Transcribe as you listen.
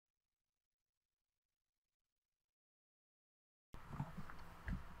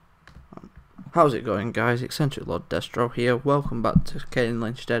How's it going, guys? Eccentric Lord Destro here. Welcome back to Kane and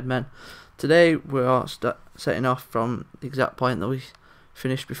Lynch Dead Men. Today we are setting off from the exact point that we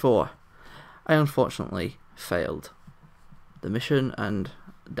finished before. I unfortunately failed the mission and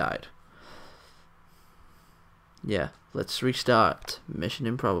died. Yeah, let's restart Mission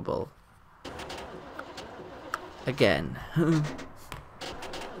Improbable. Again.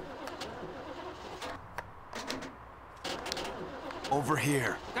 Over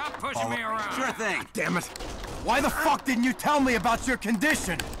here. Stop pushing me around. Sure thing. Damn it. Why the fuck didn't you tell me about your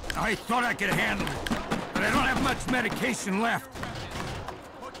condition? I thought I could handle it, but I don't have much medication left.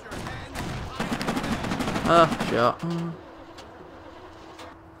 Shot.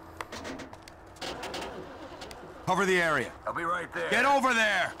 Cover the area. I'll be right there. Get over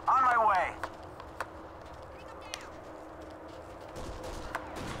there. On my way.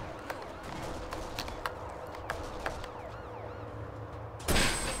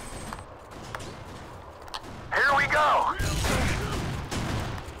 Here we go.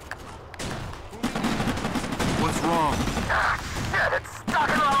 What's wrong? Ah, shit, it's stuck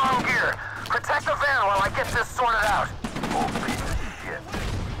in the wrong gear. Protect the van while I get this sorted out. Oh, piece of shit.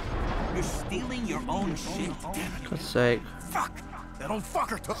 You're stealing your own shit. For God's sake. Fuck. That old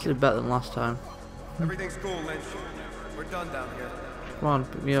fucker took Did better than last time. Everything's cool, Lynch. We're done down here. Come on,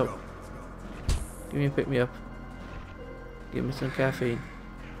 pick me up. Give me a pick me up. Give me some caffeine.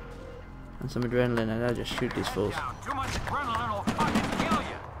 And some adrenaline, and I'll just shoot these fools. Too much adrenaline will fucking kill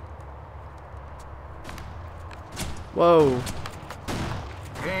you. Whoa!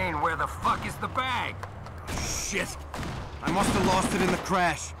 Kane, where the fuck is the bag? Shit. I must have lost it in the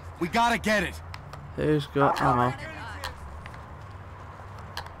crash. We gotta get it. Who's got ammo?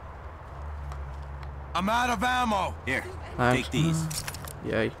 I'm out of ammo. Here, Thanks. take these.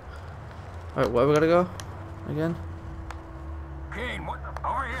 Yay. Alright, where we gotta go? Again? Kane, what?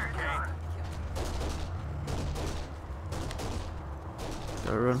 Over here, Kane.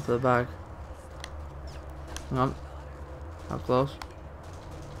 Gotta run for the bag. Hang on. How close?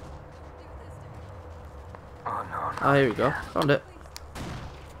 Oh, no. Ah, here we go. Found it.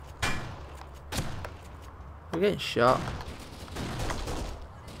 We're getting shot.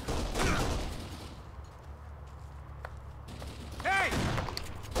 Hey!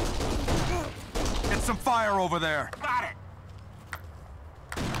 Get some fire over there. Got it.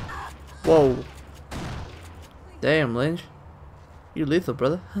 Whoa. Damn, Lynch. You lethal,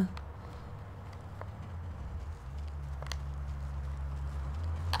 brother.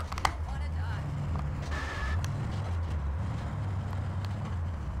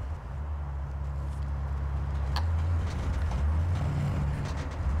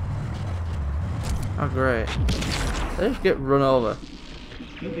 Oh, great. Did I just get run over?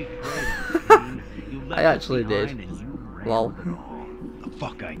 I actually did. Lol. The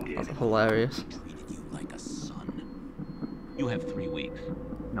fuck I did. That's hilarious. Treated you like a son. You have 3 weeks.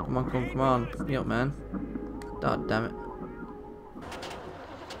 No. Come on, come on. Pick me up, man. God damn it.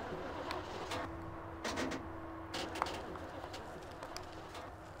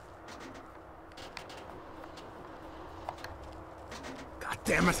 God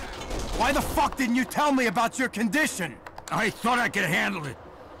damn it. Why the fuck didn't you tell me about your condition? I thought I could handle it,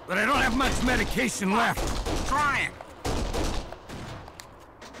 but I don't have much medication left. Trying.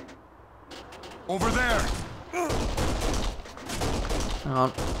 Over there. Hang on.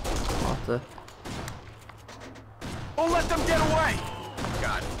 Off the... Don't let them get away.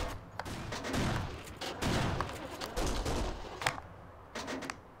 God.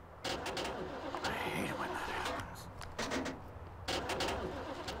 I hate it when that happens.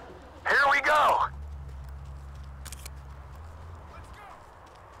 Here we go.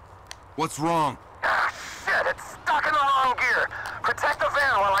 What's wrong? Ah, shit, it's stuck in the wrong gear. Protect the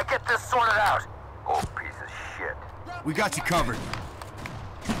van while I get this sorted out. Oh, piece of shit. We got you covered.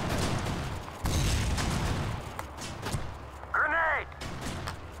 Grenade!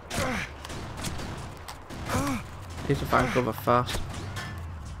 Need to find cover fast.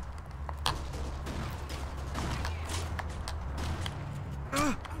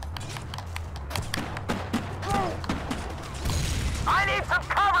 I need some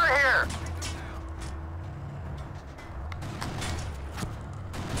cover here!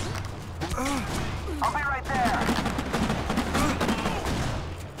 I'll be right there.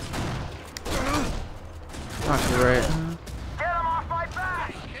 That's great. Get him off my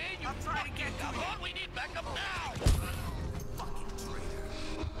back! I'm trying to get them on. We need backup now.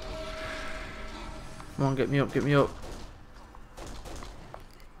 Come on, get me up, get me up.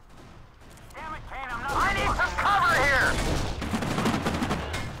 Damn it, Kane, I'm not... I need some cover here!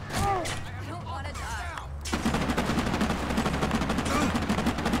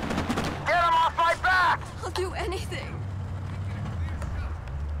 Get him off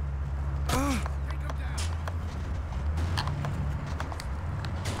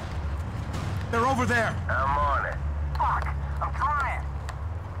They're over there. I'm on it. Fuck! I'm trying!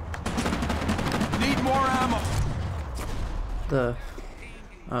 Need more ammo. The...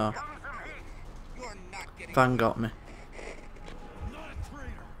 Oh. Van got me. I'm not a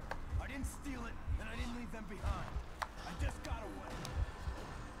traitor. I didn't steal it, and I didn't leave them behind. I just got away.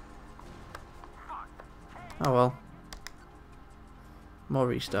 Oh well. More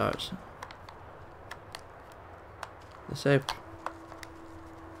restarts. They say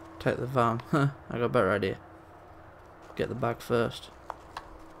take the van. I got a better idea. Get the bag first.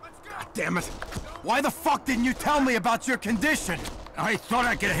 God damn it! Why the fuck didn't you tell me about your condition? I thought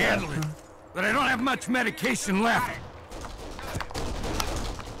I could handle it, but I don't have much medication left.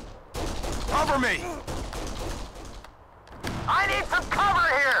 Cover me! I need some cover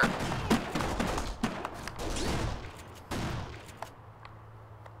here!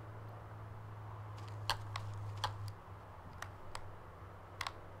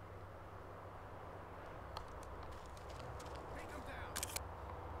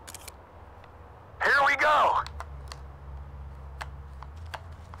 Here we go!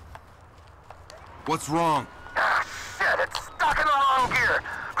 What's wrong? Ah, shit, it's stuck in the wrong gear!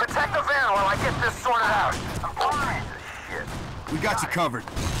 Protect the van while I get this sorted out! I'm fine! Shit. We got you covered.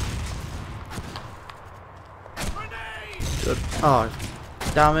 Good. Oh,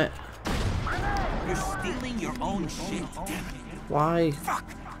 damn it. You're stealing your own shit. Damn it. Why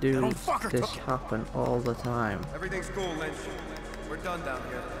do That old fucker this took it. happen all the time? Everything's cool, Lynch. We're done down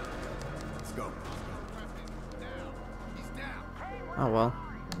here. Let's go. Oh well.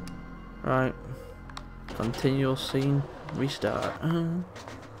 Right. Continual scene. Restart.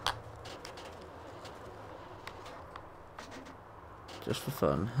 Just for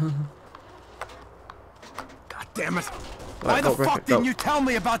fun. God damn it! Right, Why the go, Rick, fuck go. didn't you tell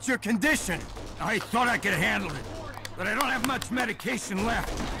me about your condition? I thought I could handle it, but I don't have much medication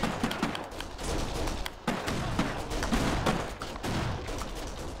left.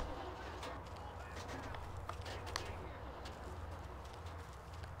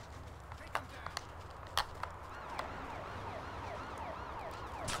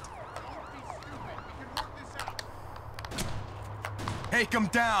 Take him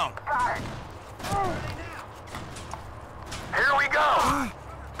down. Got it! Here we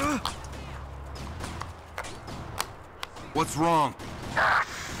go! What's wrong? Ah,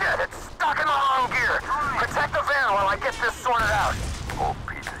 shit, it's stuck in the wrong gear! Protect the van while I get this sorted out! Oh,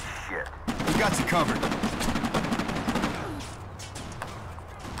 piece of shit. We got you covered.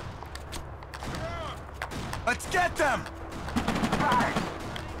 Let's get them! Got it!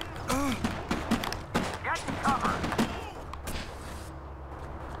 Get you covered!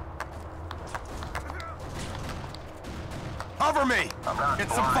 Cover me! I'm not Get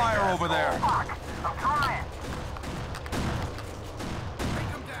some blind, fire asshole. over there. Fuck! I'm trying! Take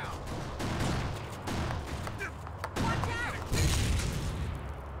him down.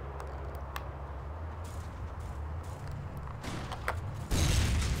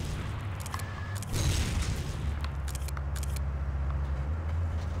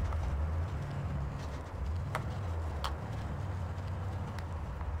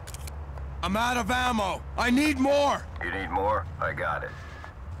 I'm out of ammo. I need more. You need more? I got it.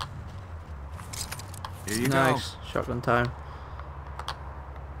 Here you Nice. Shotgun time.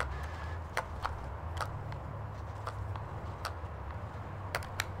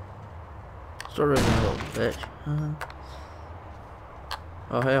 Still running a little bitch.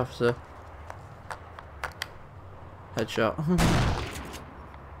 Oh, hey, officer. Headshot.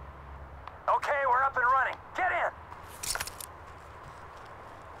 Okay, we're up and running. Get in!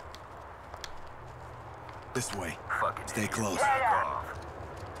 This way. Fucking Stay idiot. close. Yeah.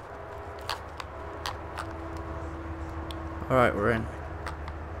 Alright, we're in.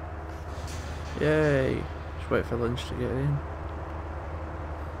 Yay. Just wait for Lynch to get in.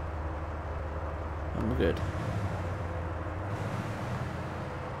 And we're good.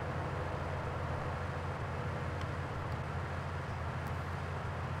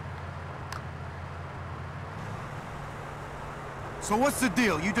 So what's the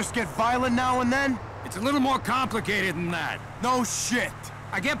deal? You just get violent now and then? It's a little more complicated than that. No shit.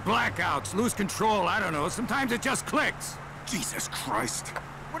 I get blackouts, lose control, I don't know. Sometimes it just clicks. Jesus Christ.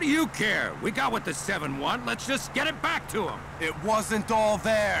 What do you care? We got what the 7 want. Let's just get it back to them. It wasn't all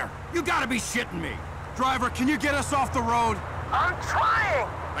there. You gotta be shitting me. Driver, can you get us off the road? I'm trying!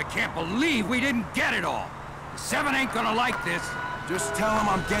 I can't believe we didn't get it all. The 7 ain't gonna like this. Just tell them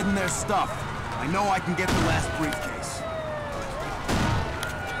I'm getting their stuff. I know I can get the last briefcase.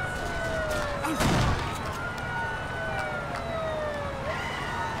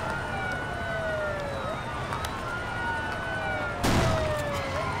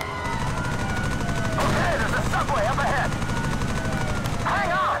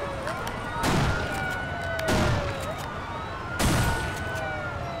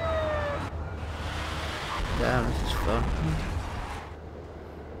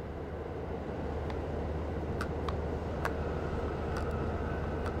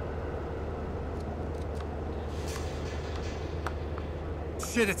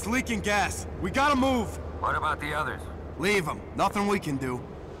 shit, it's leaking gas. We gotta move. What about the others? Leave them. Nothing we can do.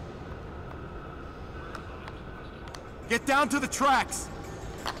 Get down to the tracks.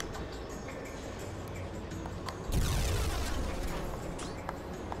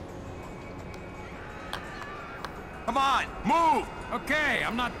 Come on, move! Okay,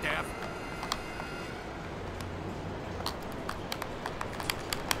 I'm not deaf.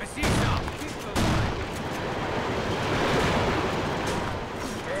 I see some.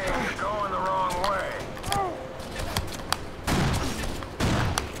 Hey, you're going the wrong way.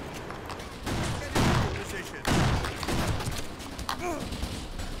 Position.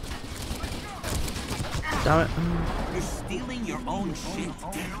 Damn it. You're stealing your own shit.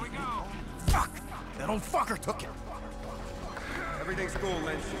 Here we go. Fuck! That old fucker took it. Everything's cool,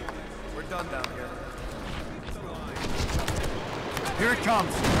 Lynch. We're done down here. Here it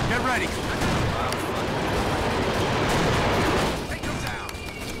comes. Get ready. Take him down.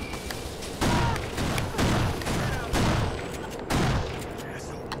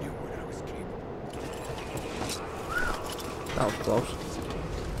 Asshole knew what I was capable. That was close.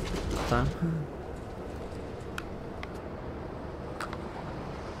 Time.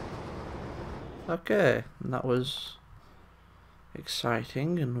 Okay, that was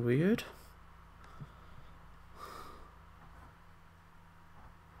exciting and weird.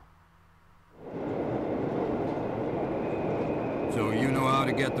 So you know how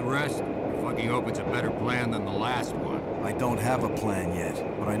to get the rest? I fucking hope it's a better plan than the last one. I don't have a plan yet,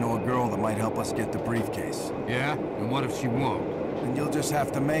 but I know a girl that might help us get the briefcase. Yeah? And what if she won't? And you'll just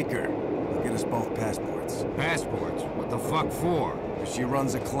have to make her. We'll get us both passports. Passports? What the fuck for? If she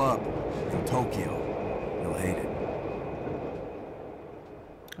runs a club in Tokyo, you'll hate it.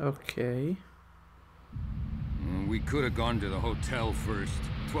 Okay. We could have gone to the hotel first.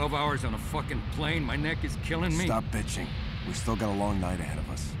 12 hours on a fucking plane, my neck is killing me. Stop bitching. We still got a long night ahead of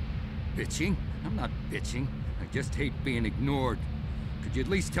us. Bitching? I'm not bitching. I just hate being ignored. Could you at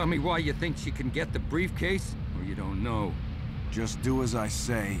least tell me why you think she can get the briefcase? Or you don't know? Just do as I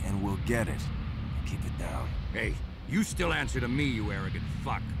say, and we'll get it. Keep it down. Hey, you still answer to me, you arrogant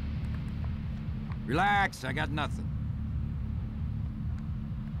fuck. Relax, I got nothing.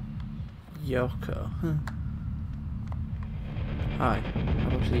 Yoko. Hi,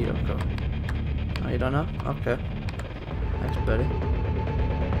 how was Yoko? Oh, you don't know? Okay. Thanks, buddy.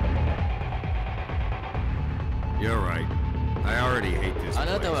 You're right. I already hate this place. あ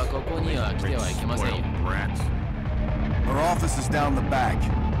なたはここには来てはいけませんよ。 Spoiled brats. Our office is down the back.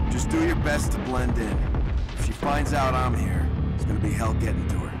 Just do your best to blend in. If she finds out I'm here, it's gonna be hell getting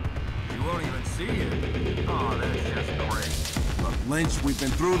to her. You won't even see it. Oh, that's just great. Look, Lynch, we've been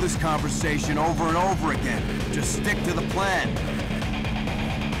through this conversation over and over again. Just stick to the plan.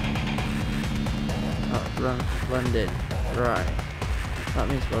 Blend in. Right. That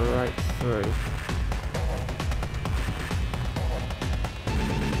means we're right through.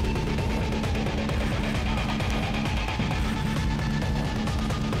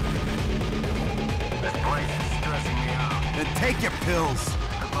 This place is stressing me out. Then take your pills.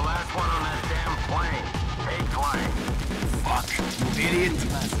 That's the last one on that damn plane. Hey, Clank. Fuck, you idiot.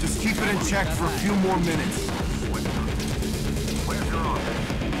 Just keep it in check for a few more minutes. Where's your office?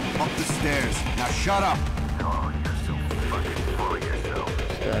 Up the stairs. Now shut up. Oh, you're so fucking full of yourself.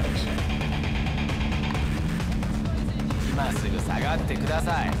 Stairs. 今すぐ下がってくだ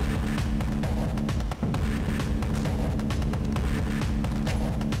さい。 I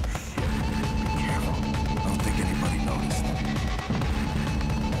don't think anybody noticed.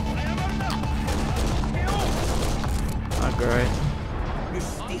 Not great. You're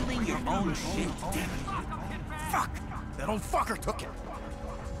stealing your own shit. Fuck! That old fucker took it.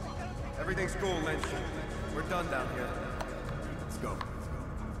 Everything's cool, Lynch. We're done down here. Let's go.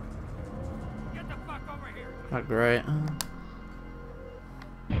 Get the fuck over here. Not great.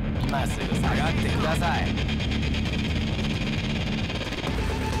 今すぐ下がってください。 I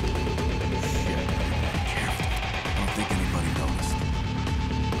don't think anybody noticed.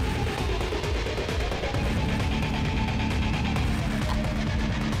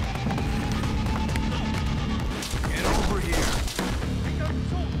 Get over here.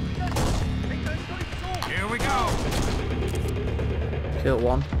 Here we go. Kill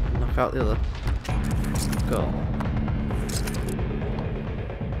one, knock out the other. Go.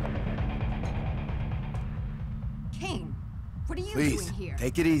 Kane, what are you Please, doing here?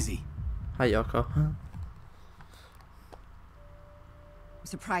 take it easy. Hi, Yoko. I'm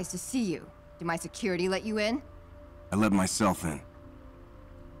surprised to see you. Did my security let you in? I let myself in.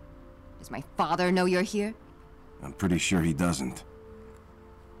 Does my father know you're here? I'm pretty sure he doesn't.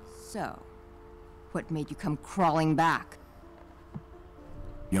 So, what made you come crawling back?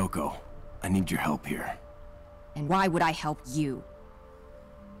 Yoko, I need your help here. And why would I help you?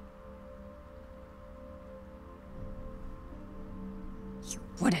 You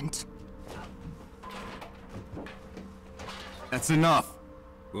wouldn't. That's enough.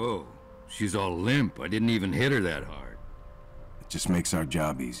 Whoa, she's all limp. I didn't even hit her that hard. It just makes our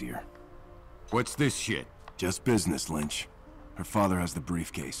job easier. What's this shit? Just business, Lynch. Her father has the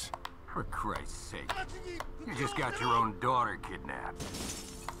briefcase. For Christ's sake. You just got your own daughter kidnapped.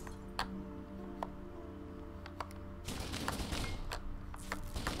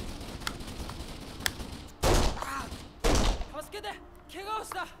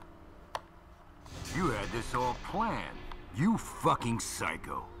 You had this all planned. You fucking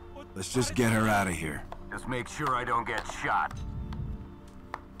psycho. Let's just get her out of here. Just make sure I don't get shot.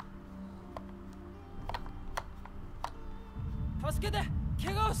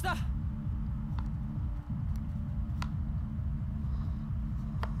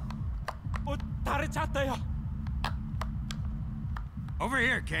 Over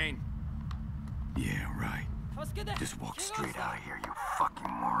here, Kane. Yeah, right. Just walk straight out of here, you fucking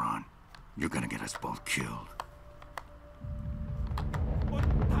moron. You're gonna get us both killed.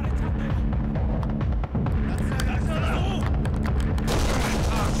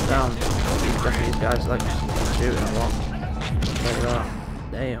 Damn, these guys like shooting a lot. Like that.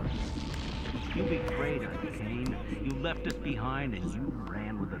 Damn. You betrayed us, Kane. You left us behind and you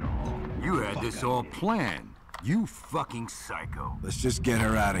ran with it all. You had this all planned. You fucking psycho. Let's just get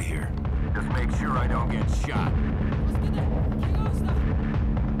her out of here. Just make sure I don't get shot.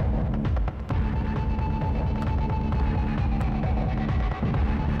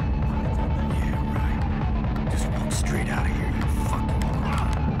 Yeah, right. Just walk straight out of here, you fucking moron.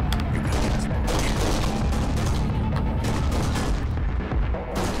 You're gonna get us both killed.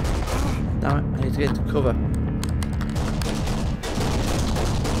 Damn it, I need to get into cover.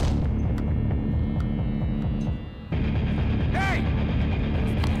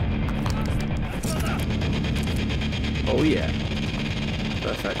 Oh yeah.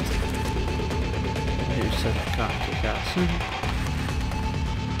 Perfect. Who said I can't kick ass?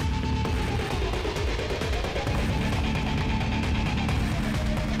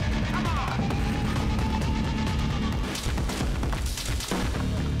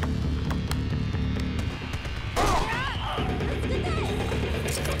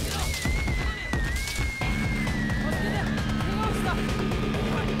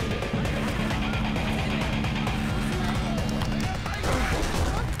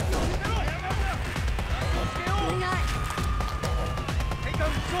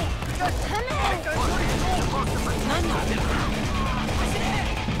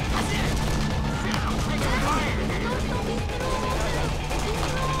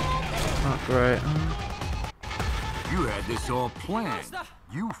 Not great. You had this all planned.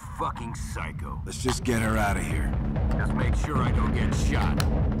 You fucking psycho. Let's just get her out of here. Just make sure I don't get shot.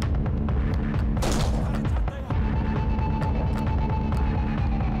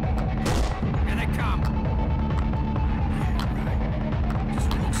 Here they come. Yeah, right. Just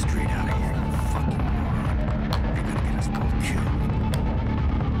walk straight out of here, you fucking moron. You're gonna get us both killed.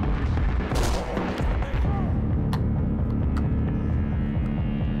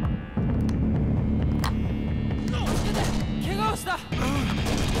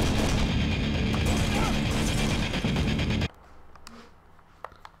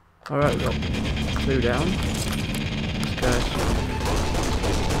 Alright, we got 2 down. This guy's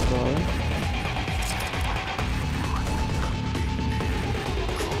falling.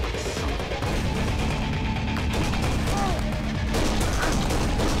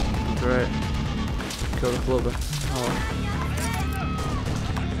 Great. Kill the clubber. Oh.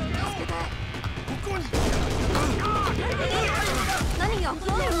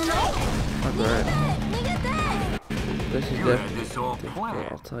 Not great. This is definitely,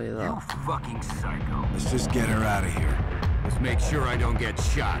 I'll tell you that. You fucking psycho. Let's just get her out of here. Just make sure I don't get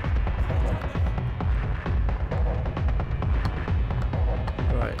shot.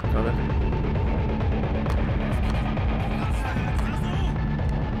 Right, got it.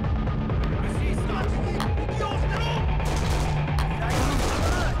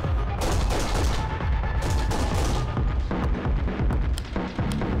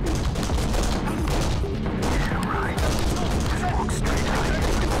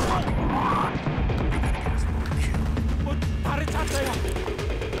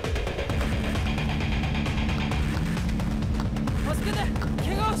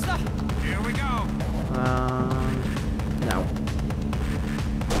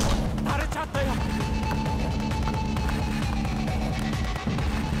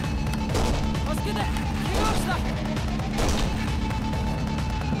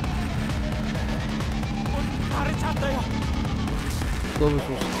 Clovers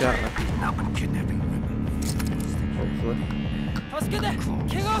will scatter. Beating up and kidnapping women. Hopefully.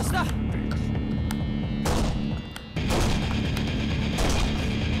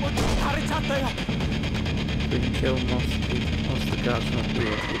 We can kill most of the guards not here.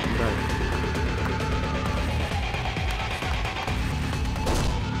 We can die.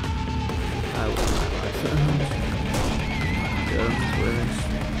 I would like that. Guns, women,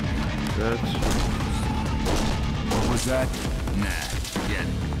 drugs. What was that? Nah, forget it.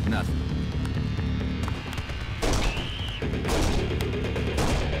 Nothing.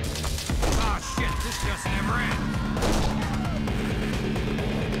 Oh shit, this just never ends.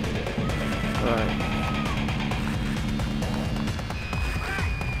 Alright.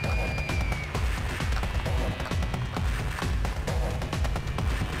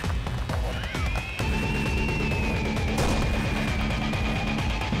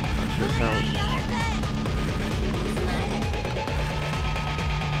 That should help.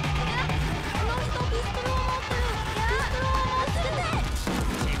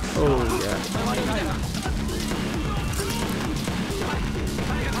 Oh yeah.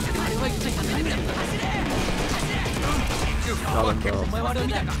 Got him both. I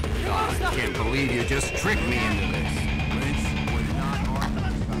can't believe you just tricked me into this.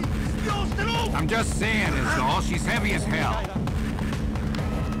 I'm just saying it's all. She's heavy as hell.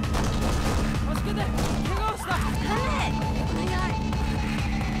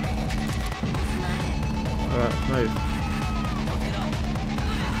 Alright, move.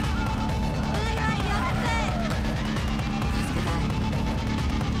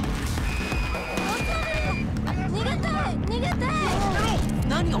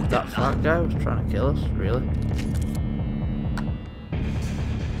 That fat guy was trying to kill us, really?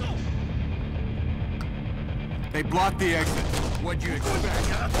 They blocked the exit. What'd you expect?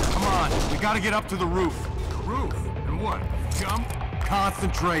 Come on, we gotta get up to the roof. The roof? And what? Jump?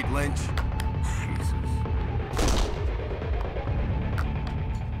 Concentrate, Lynch. Jesus.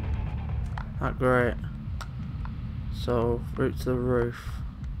 Not great. So, route to the roof.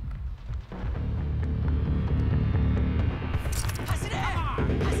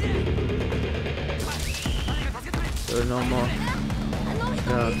 There are no more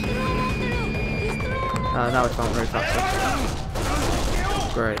guards. Now we found roof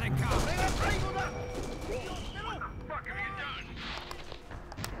access. Great.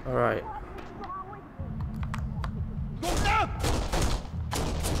 Alright.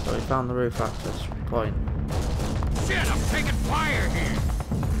 So we found the roof access point. Shit, I'm taking fire here!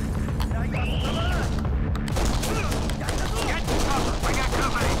 Get cover! I got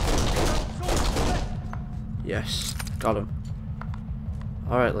company! Yes, got him.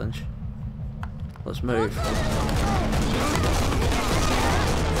 Alright, Lynch. Let's move.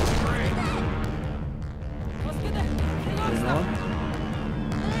 Anyone?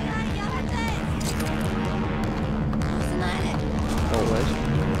 Always.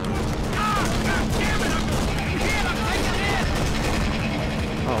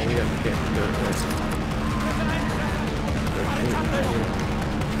 Oh, we have to get to do it first.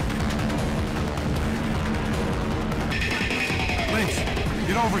 Lynch,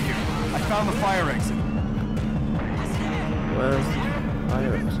 get over here. I found the fire exit. Where's the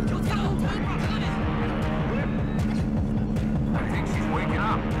fire exit? I think she's waking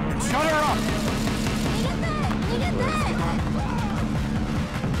up. Shut her up!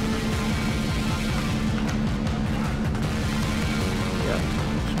 Yeah,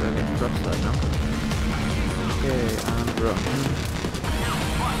 just gotta get across that now. Okay, and run.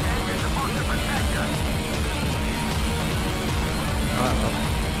 Alright, well.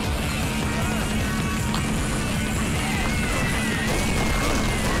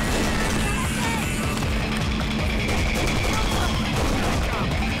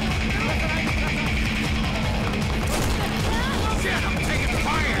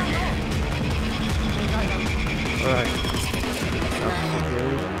 Alright.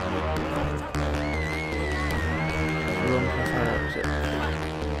 Run for fire exit.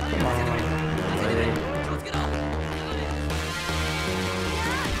 Come on, lady.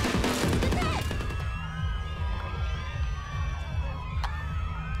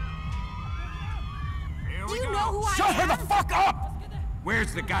 Shut her the fuck up!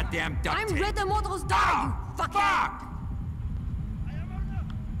 Where's the goddamn duct tape? I'm Red the Model's daughter, you fuckhead! Fuck!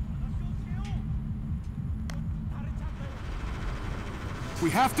 We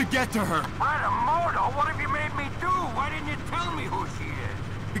have to get to her. Red Immortal? What have you made me do? Why didn't you tell me who she is?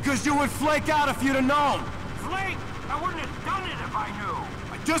 Because you would flake out if you'd have known. Flake! I wouldn't have done it if I knew.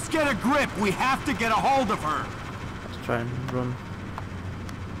 Just get a grip. We have to get a hold of her. Let's try and run.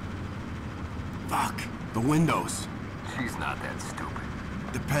 Fuck. The windows. She's not that stupid.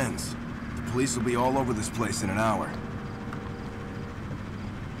 Depends. The police will be all over this place in an hour.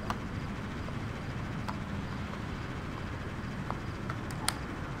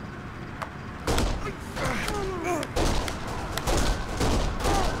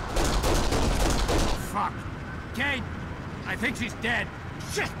 Fuck. Kane, I think she's dead.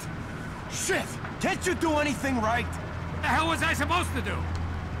 Shit! Shit! Can't you do anything right? The hell was I supposed to do?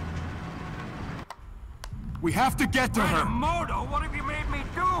 We have to get to her! Moto, what have you made me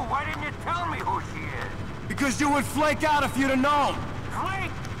do? Why didn't you tell me who she is? Because you would flake out if you'd have known!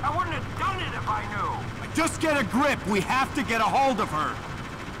 Flake? I wouldn't have done it if I knew. Just get a grip! We have to get a hold of her!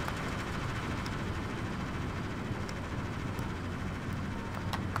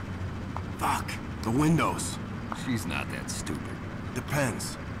 Fuck! The windows. She's not that stupid.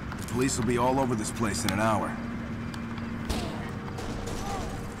 Depends. The police will be all over this place in an hour.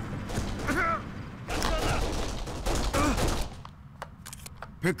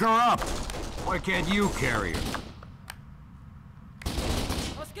 Pick her up! Why can't you carry her?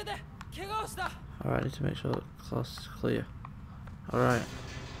 Alright, need to make sure the coast is clear. Alright.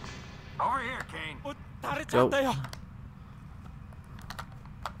 Over here, Kane. Go.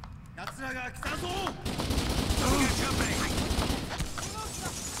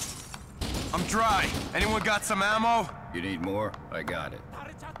 I'm dry. Anyone got some ammo? You need more? I got it.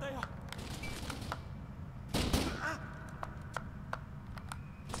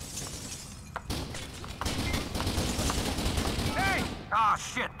 Hey! Oh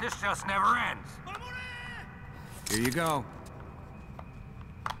shit, this just never ends. Here you go.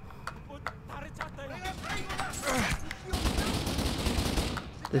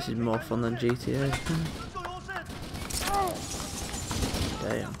 This is more fun than GTA.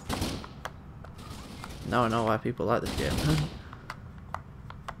 Damn. Now I know why people like this game.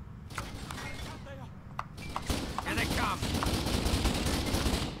 Here they come.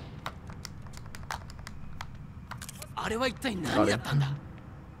 Got him.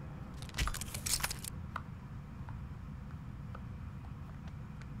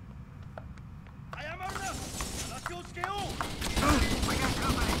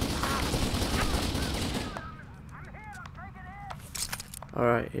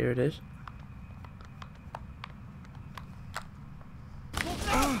 Alright, here it is.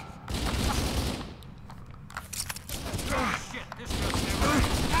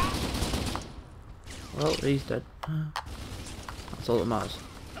 Well, he's dead. That's all that matters.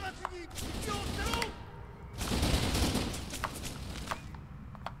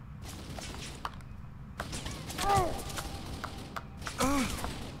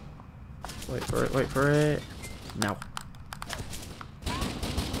 Wait for it, wait for it. No.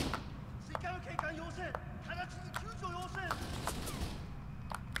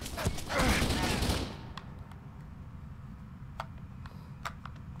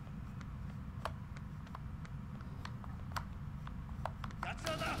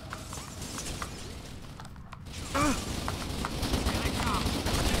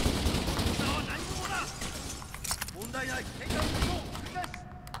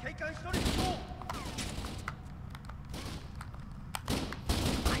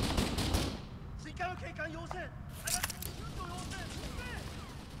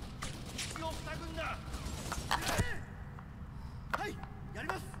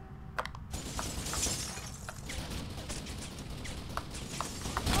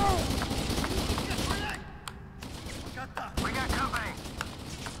 We got company.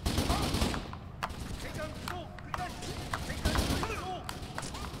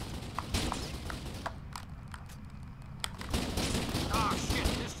 Oh shit,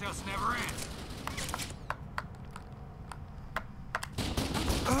 this just never ends.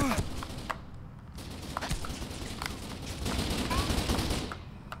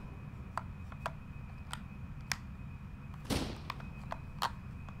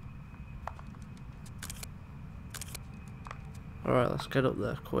 Alright, let's get up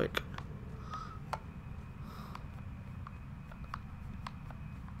there quick.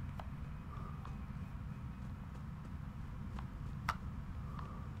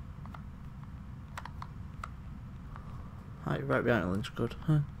 Hi, right behind the Lynch, good.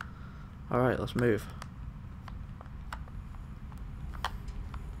 Huh? Alright, let's move.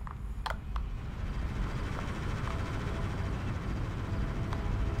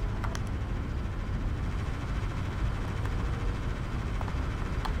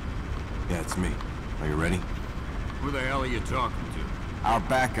 Yeah, it's me. Are you ready? Who the hell are you talking to? Our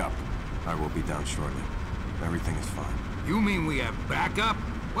backup. I will be down shortly. Everything is fine. You mean we have backup?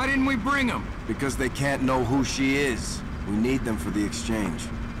 Why didn't we bring them? Because they can't know who she is. We need them for the exchange.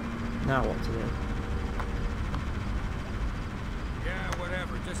 Now what to do? Yeah, whatever.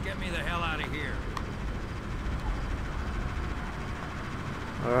 Just get me the hell out of here.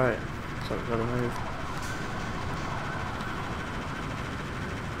 Alright, so we've got to move.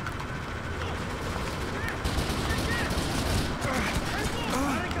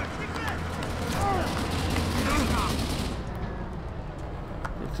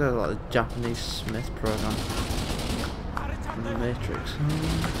 It's like the Japanese Smith program from the Matrix.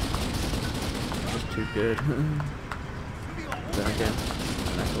 Just too good. Then again,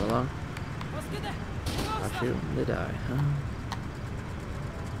 when I go along, I shoot and they die.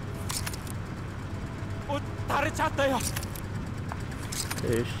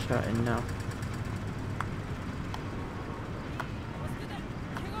 Who's chatting now?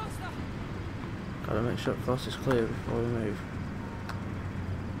 Gotta make sure the coast is clear before we move.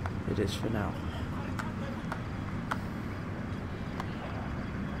 It is for now.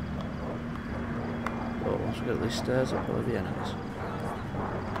 But once we get these stairs, there'll probably be enemies.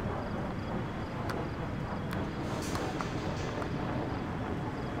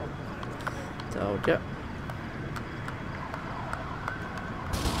 Told ya.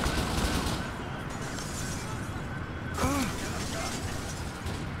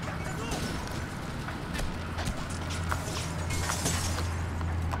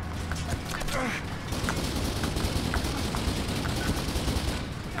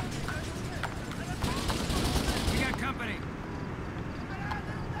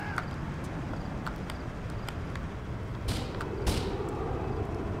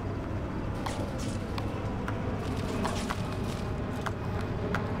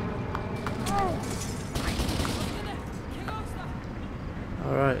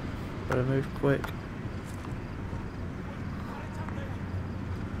 Alright, better move quick.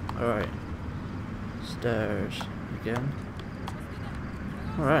 Alright. Stairs again.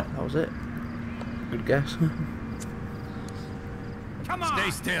 Alright, that was it. Good guess. Come on!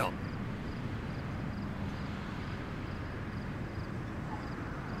 Stay still!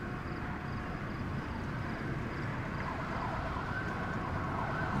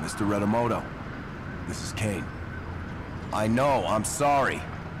 Mr. Redamoto, this is Kane. I know, I'm sorry,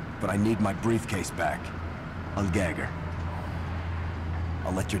 but I need my briefcase back. Ungag her.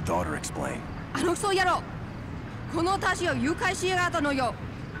 I'll let your daughter explain. あのクソ野郎このタシを誘拐しやがったのよ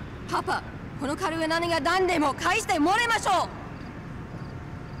パパこのカルエ何が何でも返してもらいましょう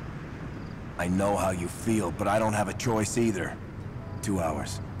I know how you feel, but I don't have a choice either. 2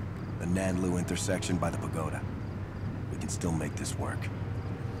 hours. The Nanlu intersection by the pagoda. We can still make this work.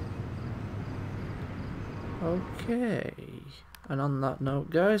 Okay. And on that note,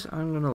 guys, I'm gonna